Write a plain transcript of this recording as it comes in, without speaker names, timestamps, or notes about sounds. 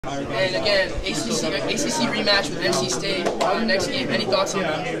And again, ACC rematch with NC State next game. Any thoughts on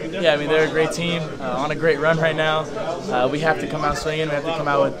that? Yeah, I mean, they're a great team on a great run right now. We have to come out swinging. We have to come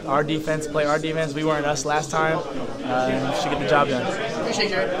out with our defense, play our defense. We weren't us last time, and we should get the job done.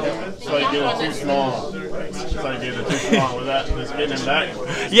 Appreciate you. So you get it too small. So you get it too small. Was that just getting him back?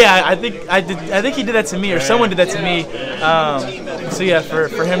 Yeah, I think he did that to me, or someone did that to me. So yeah, for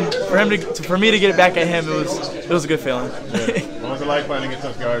me to get it back at him, it was a good feeling. Yeah. What was it like playing against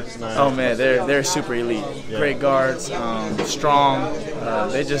those guards tonight? Oh man, they're super elite. Yeah. Great guards, strong.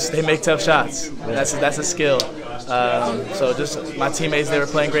 They make tough shots. That's a skill. So just my teammates, they were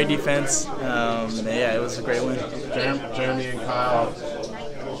playing great defense. And yeah, it was a great win. Jeremy and Kyle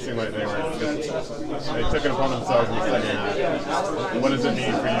seemed like they took it upon themselves in the second half. What does it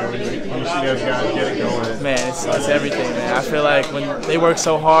mean for you when you see those guys get it going? Man, it's everything, man. I feel like when they work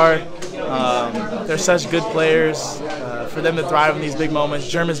so hard, they're such good players. For them to thrive in these big moments.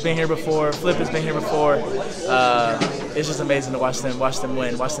 German's been here before. Flip has been here before. It's just amazing to watch them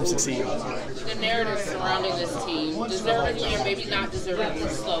win, watch them succeed. The narrative surrounding this team, deservedly or maybe not deservedly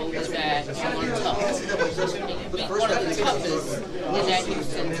so, is that you are tough. One of the toughest in that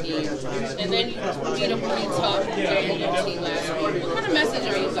Houston team. And then you beat a pretty tough JMU team last week. What kind of message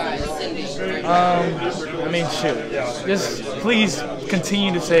are you guys sending? I mean, shoot. Just please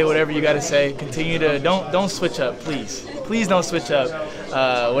continue to say whatever you got to say. Continue to don't switch up, please. Please don't switch up.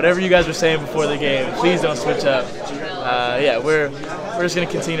 Whatever you guys were saying before the game, please don't switch up. Yeah, we're just gonna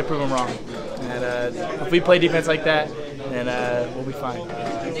continue to prove them wrong. And if we play defense like that, then we'll be fine.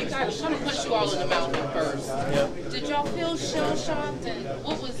 They kind of punched you all in the mouth at first. Yep. Did y'all feel shell-shocked? And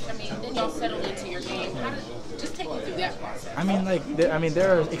what was? I mean, then y'all settled into your game. Just take me through that process. I mean,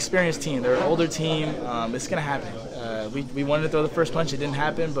 they're an experienced team. They're an older team. It's gonna happen. We wanted to throw the first punch. It didn't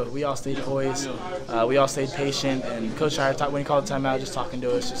happen, but we all stayed poised. We all stayed patient. And Coach Shire, when he called the timeout, just talking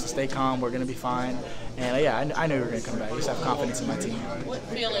to us, just to stay calm. We're gonna be fine. And yeah, I knew we were gonna come back. I just have confidence in my team. What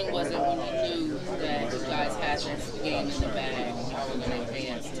feeling was it when you knew that you guys had this game in the bag and y'all were gonna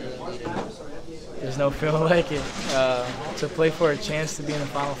advance to the league? There's no feeling like it. To play for a chance to be in the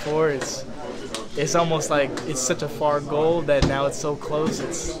Final Four, it's almost like it's such a far goal that now it's so close.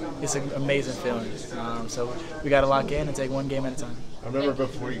 It's an amazing feeling. So we got to lock in and take one game at a time. I remember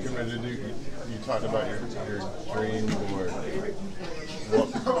before you committed to Duke, you talked about your dream board.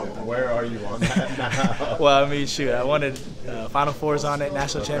 Where are you on that now? Well, I mean, shoot, I wanted Final Fours on it,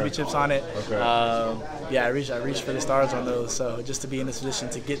 national championships on it. Okay. Yeah, I reached for the stars on those. So just to be in this position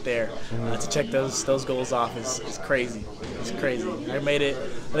to get there, to check those goals off is crazy. It's crazy. I made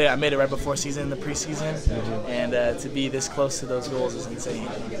it right before season, the preseason, and to be this close to those goals is insane.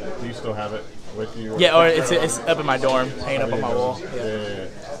 Do you still have it with you? Yeah, or it's up in my dorm, hanging up on my wall.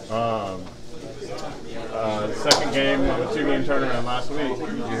 Yeah. Second game of a two-game turnaround last week.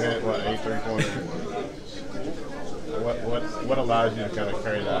 You hit 8 3-pointers. What allows you to kind of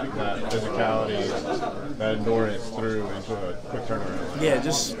carry that physicality, that endurance through into a quick turnaround? Yeah,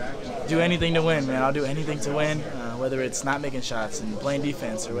 just do anything to win, man. I'll do anything to win, whether it's not making shots and playing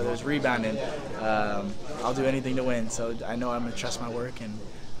defense or whether it's rebounding. I'll do anything to win. So I know I'm going to trust my work and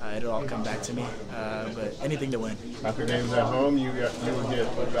it'll all come back to me, but anything to win. After games at home, you would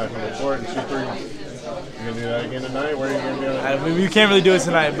get put back on the court and shoot three. You gonna do that again tonight? Where are you gonna do it? We can't really do it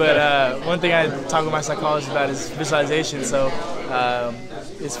tonight, but one thing I talk with my psychologist about is visualization. So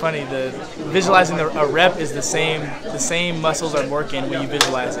it's funny, visualizing a rep is the same muscles are working when you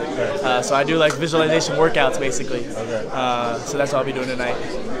visualize it. So I do like visualization workouts basically. So that's what I'll be doing tonight.